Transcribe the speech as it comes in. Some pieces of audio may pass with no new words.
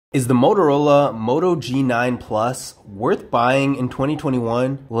Is the Motorola Moto G9 Plus worth buying in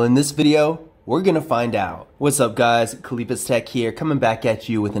 2021? Well, in this video, we're gonna find out. What's up guys, KalipezTech here, coming back at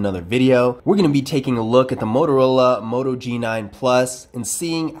you with another video. We're gonna be taking a look at the Motorola Moto G9 Plus and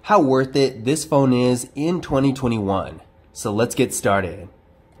seeing how worth it this phone is in 2021. So let's get started.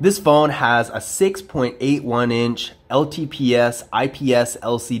 This phone has a 6.81 inch LTPS IPS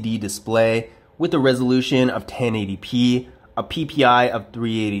LCD display with a resolution of 1080p, a PPI of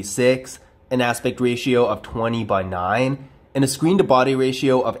 386, an aspect ratio of 20:9, and a screen to body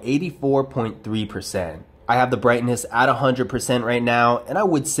ratio of 84.3%. I have the brightness at 100% right now, and I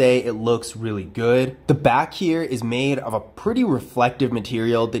would say it looks really good. The back here is made of a pretty reflective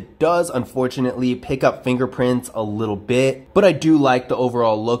material that does unfortunately pick up fingerprints a little bit, but I do like the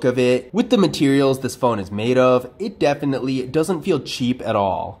overall look of it. With the materials this phone is made of, it definitely doesn't feel cheap at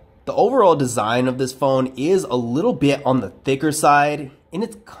all. The overall design of this phone is a little bit on the thicker side, and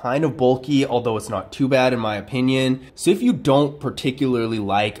it's kind of bulky, although it's not too bad in my opinion. So if you don't particularly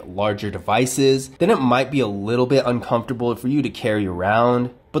like larger devices, then it might be a little bit uncomfortable for you to carry around.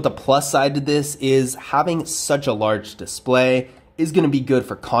 But the plus side to this is having such a large display is going to be good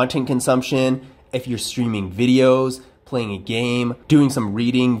for content consumption. If you're streaming videos, playing a game, doing some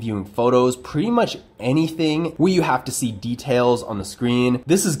reading, viewing photos, pretty much anything where you have to see details on the screen,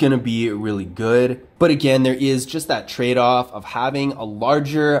 this is gonna be really good. But again, there is just that trade-off of having a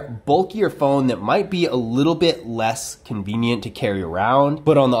larger, bulkier phone that might be a little bit less convenient to carry around,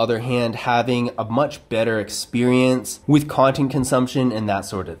 but on the other hand, having a much better experience with content consumption and that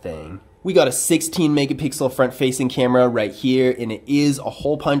sort of thing. We got a 16 megapixel front facing camera right here, and it is a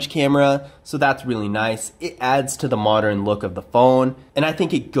hole punch camera, so that's really nice. It adds to the modern look of the phone, and I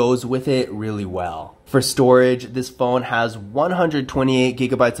think it goes with it really well. For storage, this phone has 128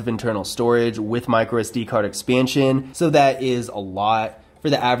 gigabytes of internal storage with micro SD card expansion, so that is a lot.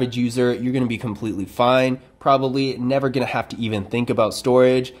 For the average user, you're gonna be completely fine, probably never gonna have to even think about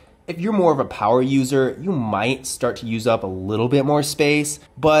storage. If you're more of a power user, you might start to use up a little bit more space,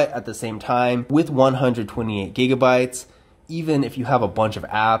 but at the same time, with 128 gigabytes, even if you have a bunch of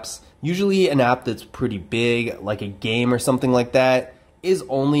apps, usually an app that's pretty big, like a game or something like that, is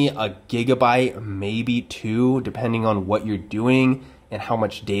only a gigabyte, maybe two, depending on what you're doing and how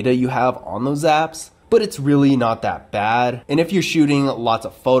much data you have on those apps. But it's really not that bad. And if you're shooting lots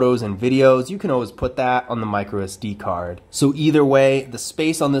of photos and videos, you can always put that on the micro SD card. So either way, the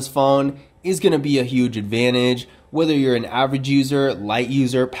space on this phone is gonna be a huge advantage, whether you're an average user, light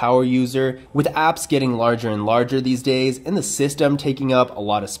user, power user. With apps getting larger and larger these days and the system taking up a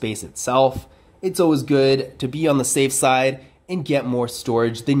lot of space itself, it's always good to be on the safe side and get more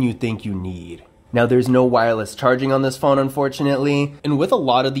storage than you think you need. Now there's no wireless charging on this phone unfortunately, and with a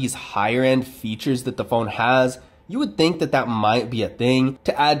lot of these higher end features that the phone has, you would think that that might be a thing.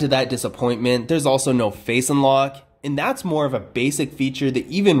 To add to that disappointment, there's also no face unlock, and that's more of a basic feature that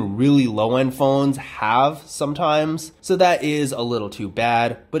even really low end phones have sometimes. So that is a little too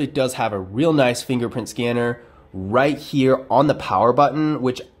bad, but it does have a real nice fingerprint scanner right here on the power button,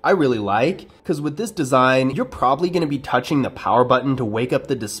 which I really like, because with this design, you're probably going to be touching the power button to wake up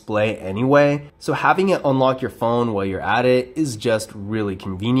the display anyway. So having it unlock your phone while you're at it is just really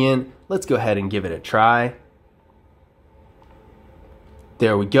convenient. Let's go ahead and give it a try.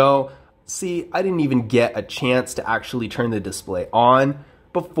 There we go. See, I didn't even get a chance to actually turn the display on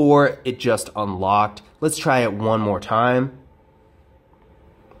before it just unlocked. Let's try it one more time.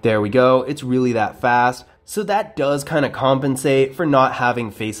 There we go. It's really that fast. So that does kind of compensate for not having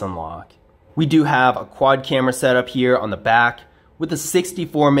face unlock. We do have a quad camera setup here on the back with a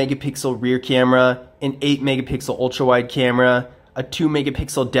 64 megapixel rear camera, an 8 megapixel ultra wide camera, a 2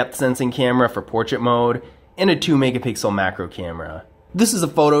 megapixel depth sensing camera for portrait mode, and a 2 megapixel macro camera. This is a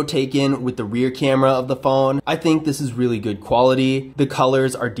photo taken with the rear camera of the phone. I think this is really good quality. The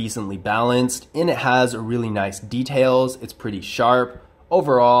colors are decently balanced and it has really nice details. It's pretty sharp.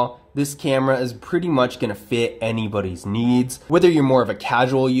 Overall, this camera is pretty much gonna fit anybody's needs. Whether you're more of a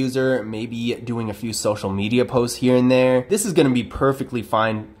casual user, maybe doing a few social media posts here and there, this is gonna be perfectly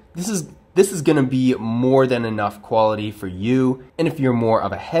fine. This is gonna be more than enough quality for you. And if you're more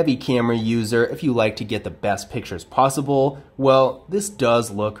of a heavy camera user, if you like to get the best pictures possible, well, this does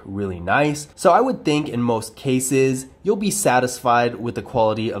look really nice. So I would think in most cases, you'll be satisfied with the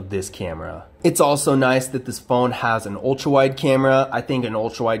quality of this camera. It's also nice that this phone has an ultra wide camera. I think an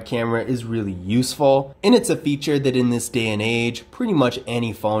ultra wide camera is really useful, and it's a feature that in this day and age, pretty much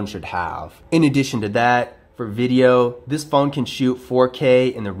any phone should have. In addition to that, for video, this phone can shoot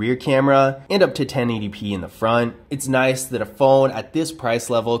 4K in the rear camera and up to 1080p in the front. It's nice that a phone at this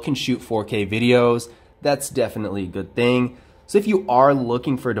price level can shoot 4K videos. That's definitely a good thing. So if you are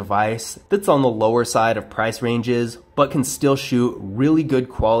looking for a device that's on the lower side of price ranges, but can still shoot really good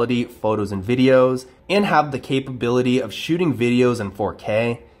quality photos and videos, and have the capability of shooting videos in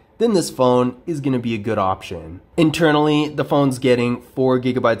 4K, then this phone is going to be a good option. Internally, the phone's getting 4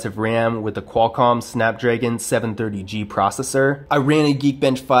 GB of RAM with a Qualcomm Snapdragon 730G processor. I ran a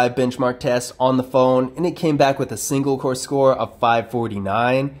Geekbench 5 benchmark test on the phone, and it came back with a single core score of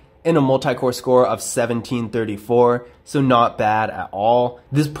 549 and a multi-core score of 1734, so not bad at all.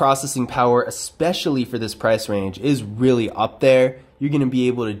 This processing power, especially for this price range, is really up there. You're going to be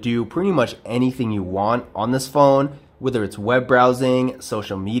able to do pretty much anything you want on this phone, whether it's web browsing,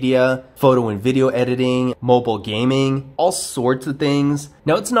 social media, photo and video editing, mobile gaming, all sorts of things.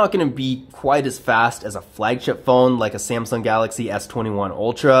 Now, it's not going to be quite as fast as a flagship phone like a Samsung Galaxy S21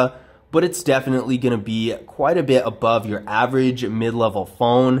 Ultra, but it's definitely going to be quite a bit above your average mid-level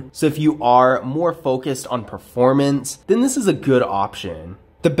phone. So if you are more focused on performance, then this is a good option.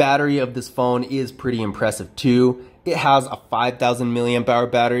 The battery of this phone is pretty impressive too. It has a 5,000 milliamp hour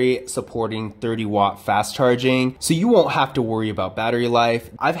battery supporting 30 watt fast charging, so you won't have to worry about battery life.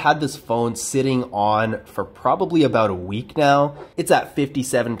 I've had this phone sitting on for probably about a week now. It's at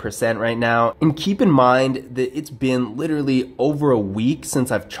 57% right now, and keep in mind that it's been literally over a week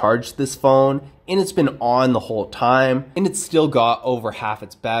since I've charged this phone, and it's been on the whole time, and it's still got over half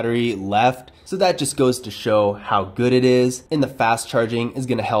its battery left. So that just goes to show how good it is. And the fast charging is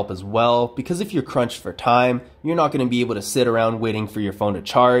gonna help as well, because if you're crunched for time, you're not gonna be able to sit around waiting for your phone to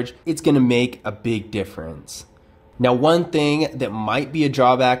charge. It's gonna make a big difference. Now, one thing that might be a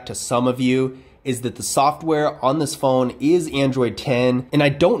drawback to some of you is that the software on this phone is Android 10, and I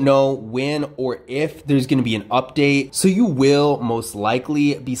don't know when or if there's gonna be an update, so you will most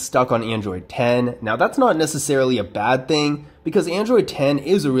likely be stuck on Android 10. Now, that's not necessarily a bad thing, because Android 10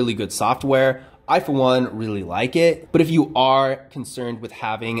 is a really good software. I, for one, really like it. But if you are concerned with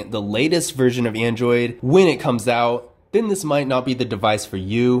having the latest version of Android when it comes out, then this might not be the device for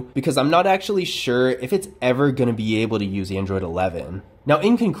you, because I'm not actually sure if it's ever going to be able to use Android 11. Now,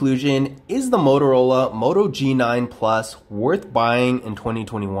 in conclusion, is the Motorola Moto G9 Plus worth buying in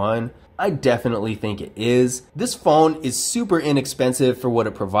 2021? I definitely think it is. This phone is super inexpensive for what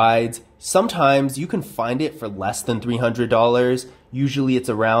it provides. Sometimes you can find it for less than $300. Usually it's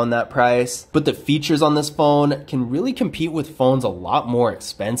around that price. But the features on this phone can really compete with phones a lot more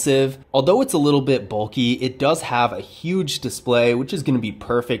expensive. Although it's a little bit bulky, it does have a huge display, which is going to be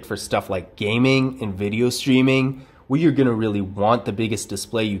perfect for stuff like gaming and video streaming, where you're gonna really want the biggest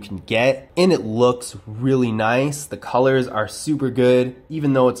display you can get. And it looks really nice. The colors are super good.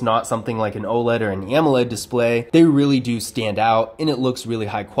 Even though it's not something like an OLED or an AMOLED display, they really do stand out, and it looks really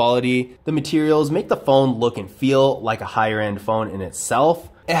high quality. The materials make the phone look and feel like a higher end phone in itself.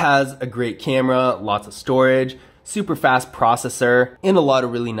 It has a great camera, lots of storage, super fast processor, and a lot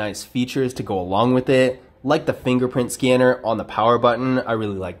of really nice features to go along with it, like the fingerprint scanner on the power button. I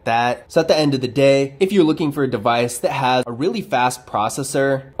really like that. So at the end of the day, if you're looking for a device that has a really fast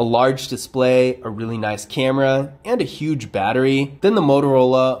processor, a large display, a really nice camera, and a huge battery, then the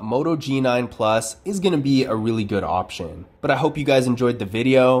Motorola Moto G9 Plus is gonna be a really good option. But I hope you guys enjoyed the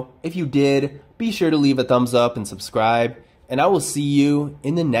video. If you did, be sure to leave a thumbs up and subscribe, and I will see you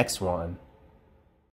in the next one.